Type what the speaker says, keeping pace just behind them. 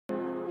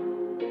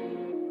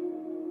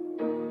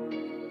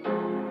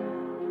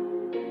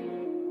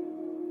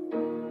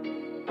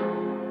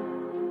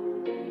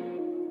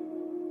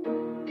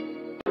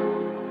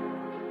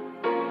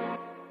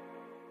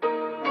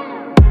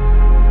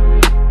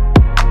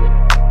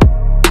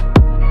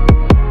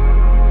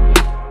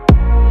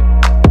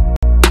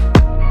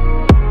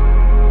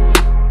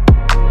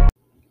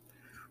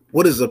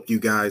What is up, you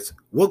guys?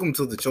 Welcome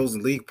to the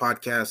Chosen League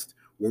podcast,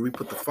 where we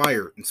put the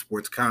fire in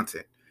sports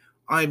content.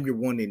 I am your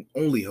one and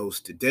only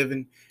host,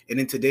 Devin, and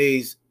in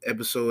today's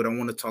episode, I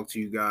want to talk to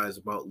you guys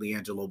about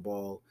LiAngelo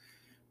Ball.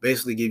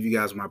 Basically, give you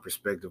guys my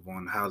perspective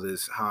on how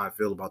I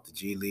feel about the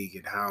G League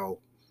and how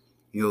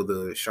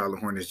the Charlotte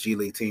Hornets G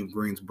League team,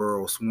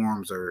 Greensboro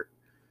Swarms, are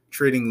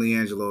treating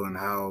LiAngelo and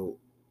how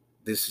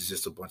this is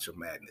just a bunch of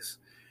madness.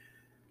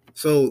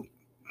 So,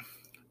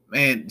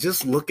 man,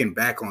 just looking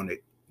back on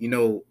it,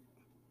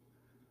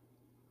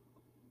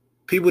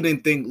 people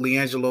didn't think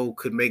LiAngelo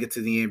could make it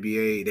to the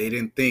NBA. They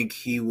didn't think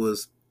he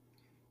was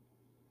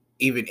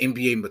even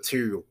NBA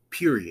material,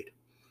 period.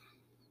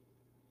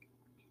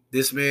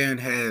 This man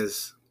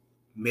has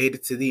made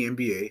it to the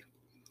NBA.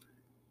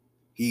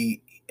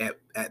 He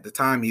at the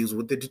time he was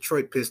with the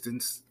Detroit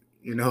Pistons.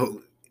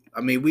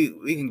 I mean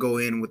we can go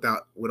in with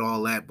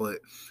all that, but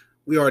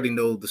we already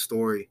know the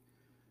story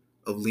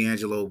of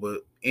LiAngelo.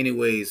 But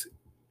anyways,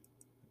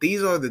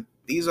 these are the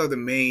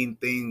main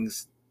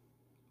things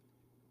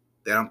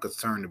that I'm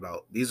concerned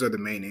about. These are the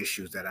main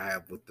issues that I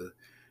have with the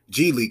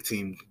G League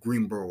team,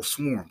 Greensboro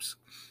Swarms.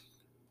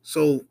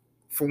 So,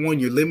 for one,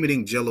 you're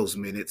limiting Gelo's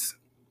minutes,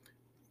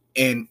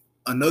 and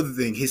another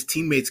thing, his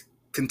teammates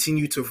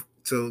continue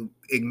to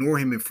ignore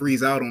him and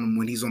freeze out on him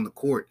when he's on the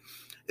court,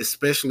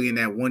 especially in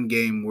that one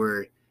game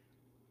where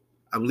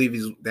I believe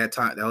at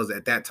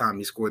that time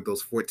he scored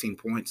those 14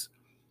 points.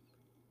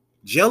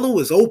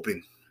 Gelo is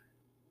open.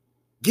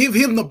 Give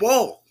him the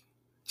ball.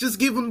 Just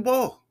give him the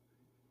ball.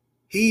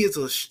 He's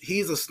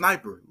a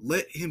sniper.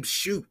 Let him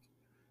shoot.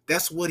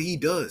 That's what he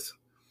does.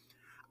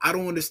 I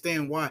don't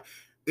understand why.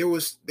 There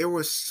was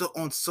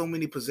on so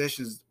many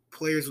possessions,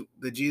 players,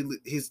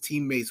 his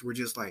teammates were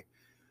just like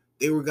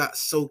got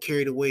so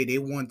carried away. They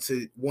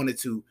wanted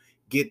to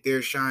get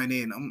their shine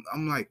in.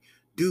 I'm like,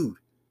 dude,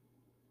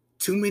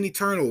 too many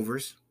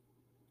turnovers.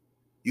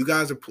 You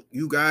guys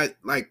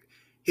like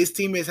his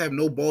teammates have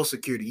no ball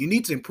security. You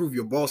need to improve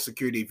your ball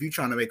security if you're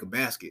trying to make a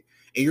basket,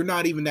 and you're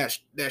not even that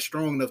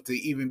strong enough to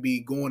even be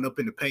going up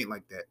in the paint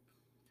like that,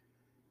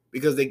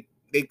 because they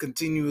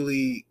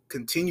continuously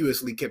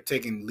kept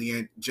taking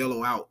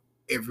Gelo out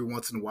every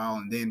once in a while,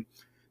 and then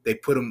they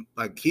put him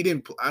like he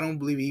didn't. I don't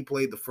believe he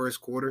played the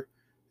first quarter,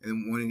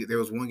 and when there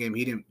was one game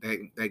he didn't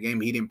that game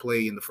he didn't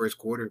play in the first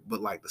quarter,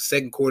 but like the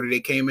second quarter they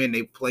came in,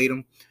 they played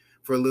him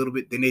for a little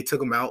bit, then they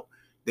took him out,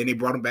 then they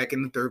brought him back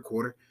in the third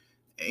quarter,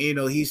 and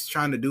he's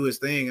trying to do his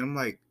thing, and I'm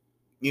like,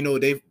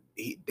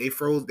 they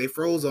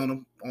froze on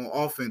him on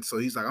offense, so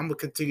he's like, I'm gonna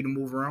continue to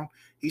move around.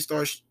 He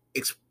starts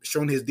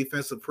showing his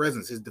defensive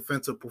presence, his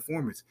defensive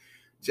performance.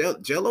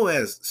 Gelo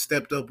has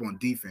stepped up on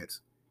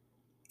defense.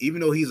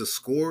 Even though he's a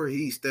scorer,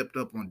 he stepped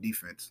up on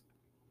defense.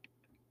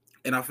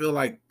 And I feel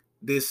like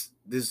this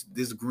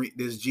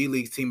G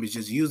League team is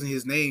just using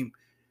his name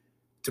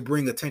to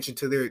bring attention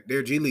to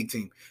their G League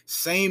team.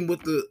 Same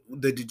with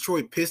the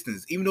Detroit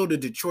Pistons. Even though the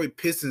Detroit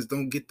Pistons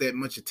don't get that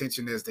much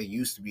attention as they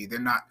used to be, they're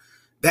not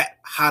that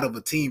hot of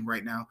a team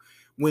right now.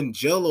 When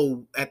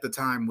Gelo at the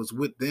time was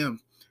with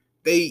them,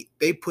 they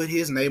put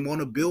his name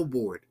on a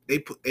billboard. They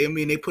put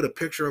a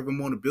picture of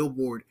him on a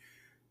billboard,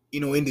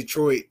 in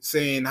Detroit,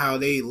 saying how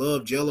they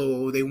love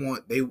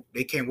Gelo.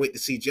 They can't wait to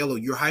see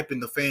Gelo. You're hyping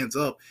the fans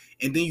up,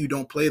 and then you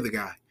don't play the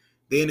guy.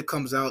 Then it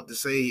comes out to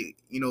say,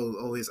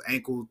 oh, his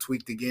ankle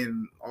tweaked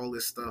again, all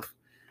this stuff.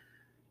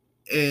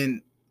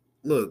 And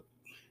look,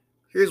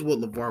 here's what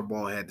LeVar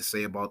Ball had to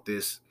say about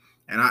this.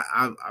 And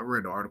I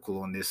read the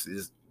article on this.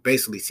 Is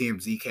basically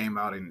TMZ came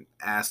out and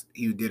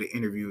he did an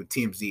interview with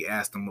TMZ,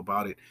 asked him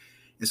about it.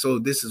 And so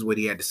this is what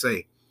he had to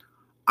say.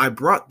 I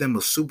brought them a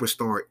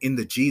superstar in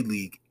the G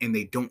League, and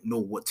they don't know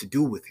what to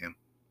do with him.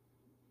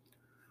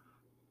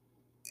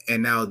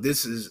 And now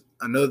this is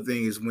another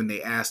thing, is when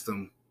they asked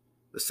him,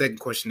 the second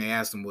question they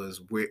asked him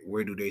was,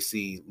 where do they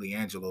see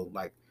LiAngelo?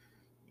 Like,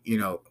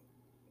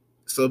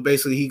 so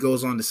basically he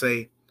goes on to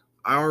say,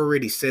 I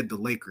already said the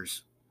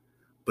Lakers,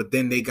 but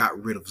then they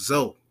got rid of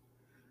Zoe.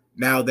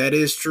 Now that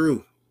is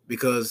true,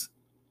 because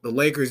the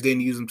Lakers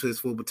didn't use him to his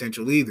full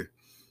potential either.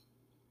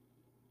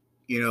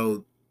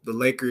 The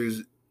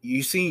Lakers,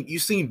 you've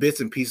seen bits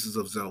and pieces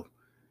of Zoe.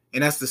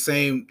 And that's the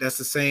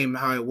same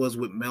how it was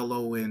with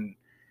Melo and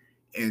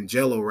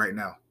Gelo right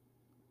now.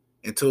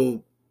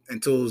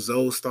 Until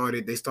Zoe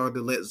started, they started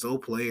to let Zoe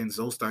play, and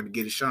Zoe started to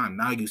get a shine.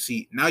 Now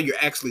you're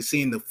actually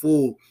seeing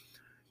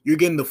you're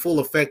getting the full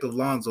effect of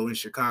Lonzo in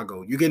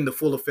Chicago. You're getting the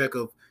full effect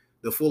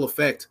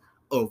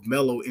of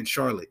Melo in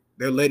Charlotte.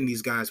 They're letting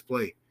these guys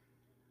play.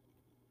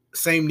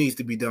 Same needs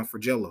to be done for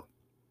Gelo.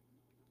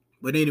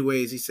 But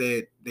anyways, he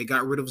said they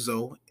got rid of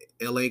Zoe.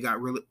 The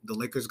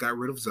Lakers got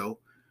rid of Zoe.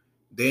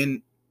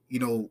 Then,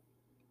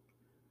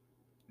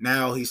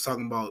 now he's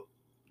talking about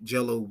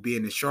Gelo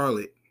being in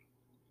Charlotte.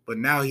 But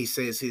now he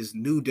says his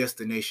new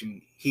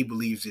destination, he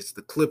believes it's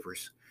the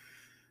Clippers.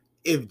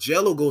 If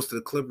Gelo goes to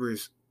the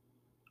Clippers,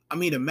 I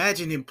mean,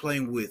 imagine him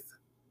playing with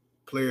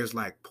players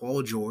like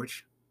Paul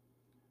George,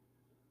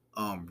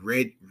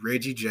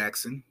 Reggie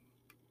Jackson,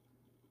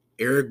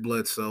 Eric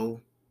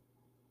Bledsoe,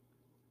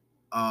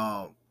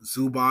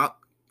 Zubac,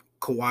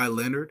 Kawhi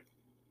Leonard.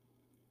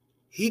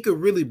 he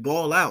could really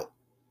ball out.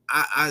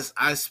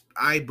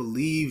 I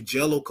believe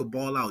Gelo could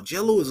ball out.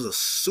 Gelo is a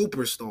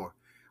superstar.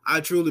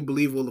 I truly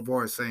believe what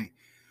LeVar is saying.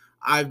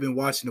 I've been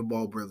watching the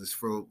Ball brothers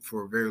for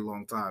a very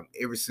long time,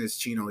 ever since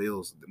Chino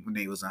Hills when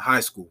they was in high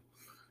school.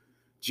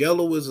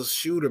 Gelo is a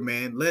shooter,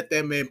 man. Let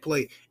that man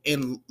play.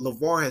 And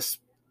LeVar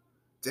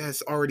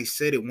has already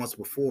said it once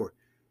before.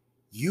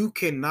 You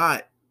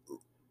cannot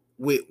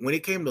when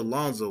it came to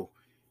Lonzo,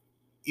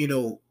 you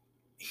know,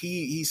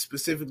 he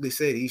specifically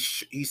said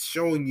he's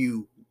showing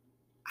you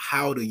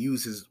how to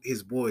use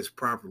his boys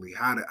properly,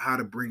 how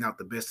to bring out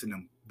the best in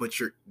them, but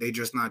they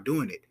just not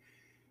doing it.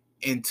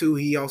 And two,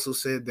 he also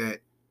said that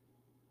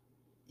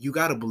you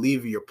got to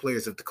believe in your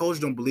players. If the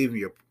coach don't believe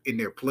in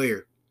their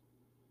player,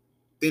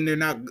 then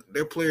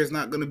their player's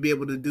not going to be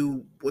able to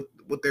do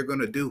what they're going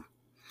to do.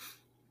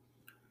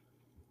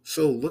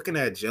 So looking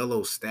at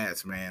Gelo's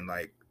stats, man,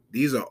 like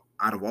these are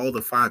out of all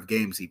the 5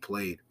 games he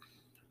played.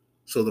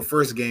 So the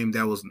first game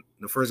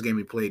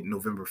he played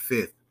November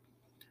 5th.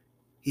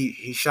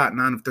 He shot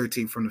 9 of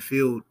 13 from the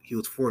field. He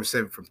was 4 of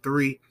 7 from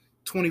 3.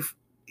 20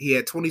 he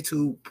had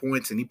 22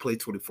 points and he played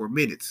 24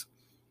 minutes.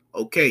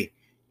 Okay.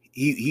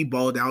 He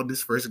balled out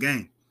this first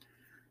game.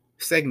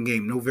 Second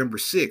game, November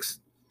 6th,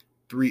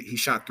 he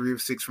shot 3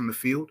 of 6 from the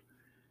field,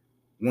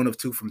 1 of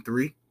 2 from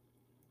 3.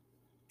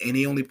 And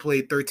he only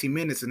played 13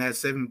 minutes and had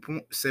 7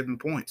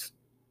 points.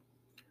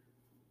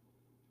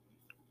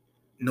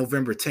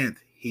 November 10th,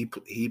 he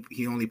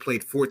only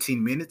played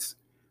 14 minutes,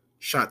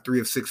 shot 3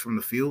 of 6 from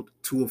the field,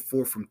 2 of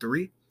 4 from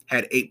 3,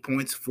 had 8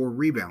 points, 4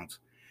 rebounds.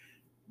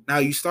 Now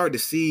you start to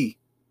see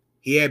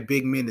he had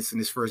big minutes in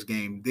his first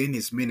game, then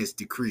his minutes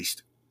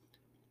decreased.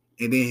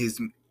 And then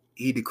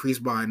he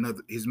decreased by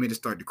another, his minutes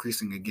start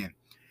decreasing again.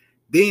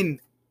 Then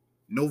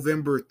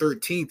November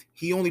 13th,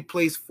 he only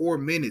plays 4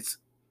 minutes.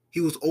 He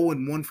was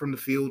 0-1 from the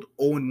field,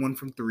 0-1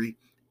 from 3.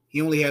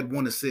 He only had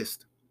 1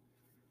 assist.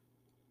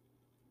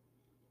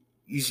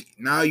 You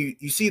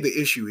see the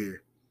issue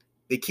here.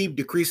 They keep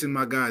decreasing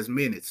my guy's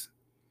minutes.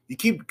 You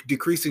keep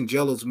decreasing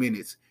Gelo's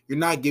minutes. You're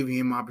not giving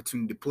him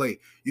opportunity to play.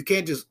 You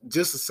can't just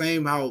the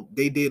same how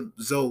they did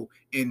Zoe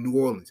in New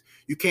Orleans.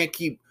 You can't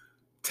keep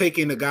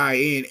taking the guy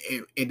in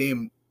and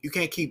then you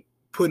can't keep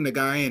putting the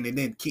guy in and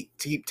then keep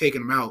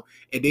taking him out,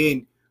 and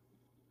then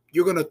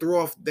you're gonna throw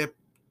off the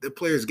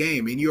player's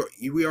game. And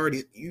we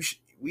already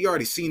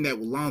seen that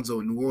with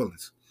Lonzo in New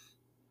Orleans.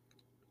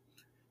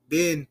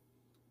 Then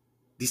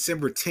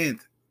December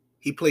 10th,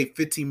 he played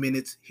 15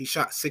 minutes. He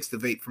shot 6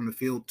 of 8 from the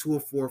field, 2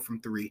 of 4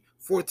 from 3,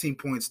 14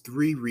 points,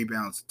 3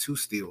 rebounds, 2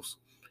 steals.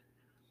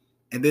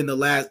 And then the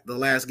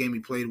last game he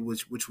played,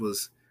 which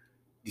was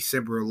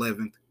December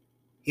 11th,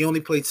 he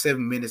only played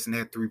 7 minutes and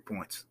had 3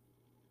 points.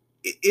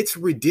 It's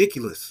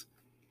ridiculous.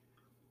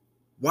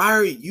 Why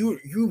are you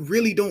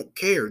really don't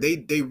care?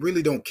 They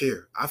really don't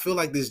care. I feel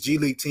like this G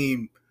League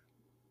team,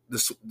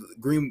 the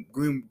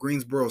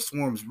Greensboro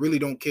Swarms, really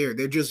don't care.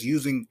 They're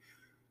using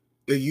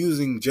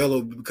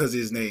Gelo because of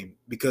his name,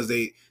 because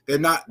they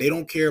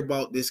don't care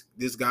about this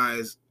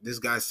guy's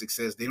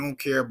success. They don't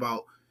care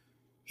about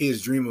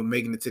his dream of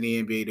making it to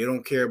the NBA.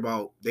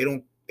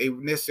 They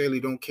necessarily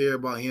don't care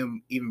about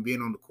him even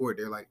being on the court.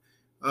 They're like,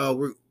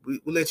 we'll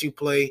let you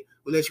play.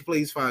 We'll let you play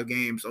these 5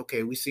 games.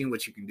 Okay, we've seen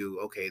what you can do.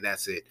 Okay,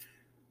 that's it.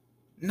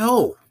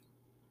 No.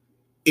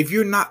 If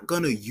you're not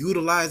gonna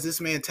utilize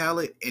this man's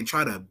talent and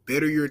try to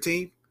better your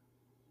team,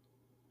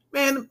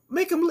 man,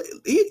 make him.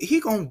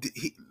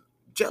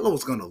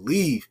 Gelo's gonna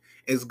leave.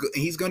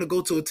 He's gonna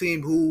go to a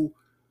team who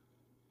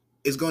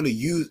is gonna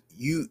use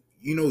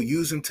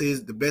him to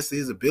the best of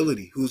his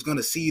ability. Who's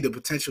gonna see the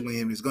potential in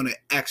him? Is gonna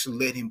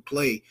actually let him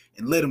play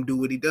and let him do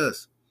what he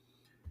does.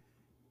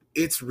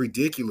 It's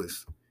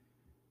ridiculous.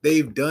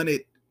 They've done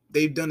it.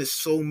 They've done it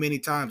so many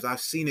times.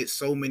 I've seen it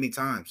so many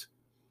times,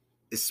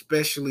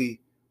 especially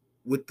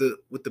with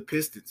the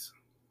Pistons.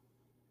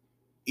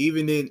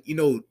 Even in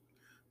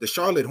the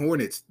Charlotte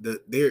Hornets,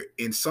 they're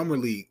in summer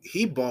league.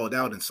 He balled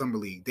out in summer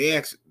league. They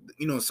actually,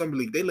 in summer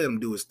league, they let him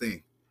do his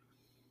thing.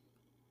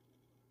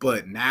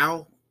 But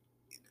now,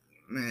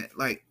 man,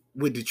 like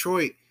with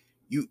Detroit,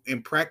 you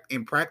in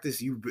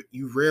practice, you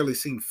rarely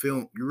seen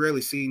film. You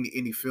rarely seen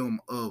any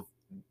film of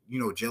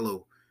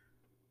Gelo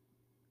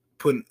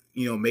putting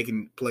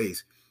making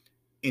plays.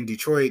 In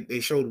Detroit, they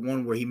showed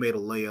one where he made a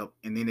layup,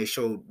 and then they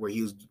showed where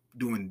he was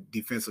doing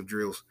defensive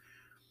drills.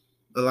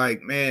 But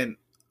like, man,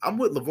 I'm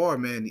with LeVar,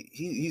 man.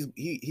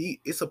 He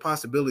it's a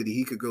possibility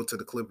he could go to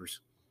the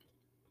Clippers.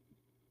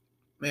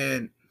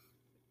 Man,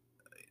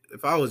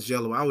 if I was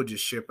Gelo, I would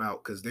just ship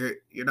out because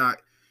you're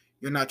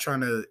not trying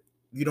to,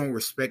 you don't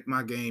respect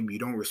my game, you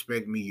don't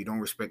respect me, you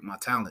don't respect my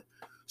talent.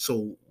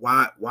 So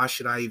why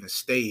should I even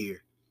stay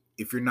here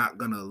if you're not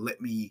gonna let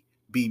me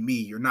be me?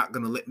 You're not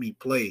gonna let me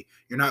play.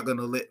 You're not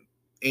gonna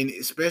and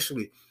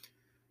especially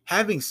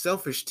having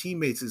selfish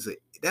teammates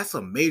that's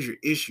a major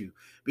issue,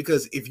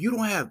 because if you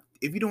don't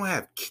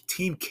have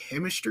team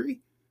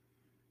chemistry,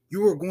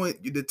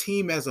 the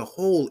team as a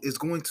whole is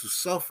going to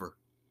suffer.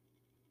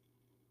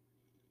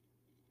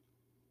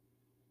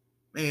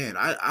 Man,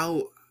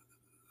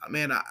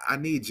 Man, I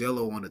need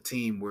Gelo on a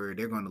team where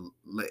they're going to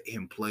let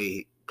him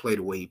play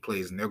the way he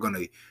plays, and they're going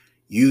to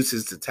use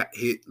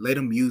let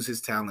him use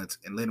his talents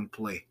and let him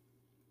play.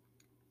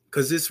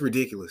 Because it's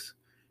ridiculous.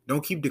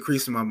 Don't keep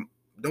decreasing my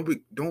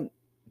don't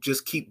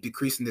just keep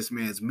decreasing this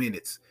man's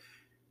minutes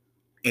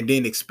and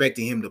then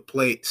expecting him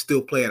to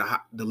still play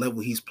at the level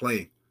he's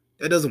playing.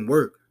 That doesn't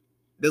work.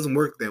 It doesn't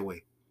work that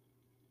way.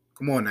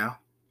 Come on now.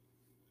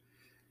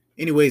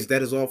 Anyways,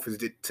 that is all for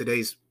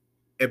today's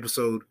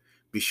episode.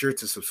 Be sure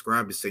to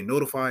subscribe to stay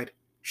notified,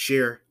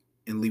 share,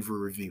 and leave a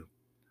review.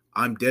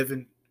 I'm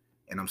Devin,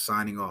 and I'm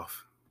signing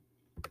off.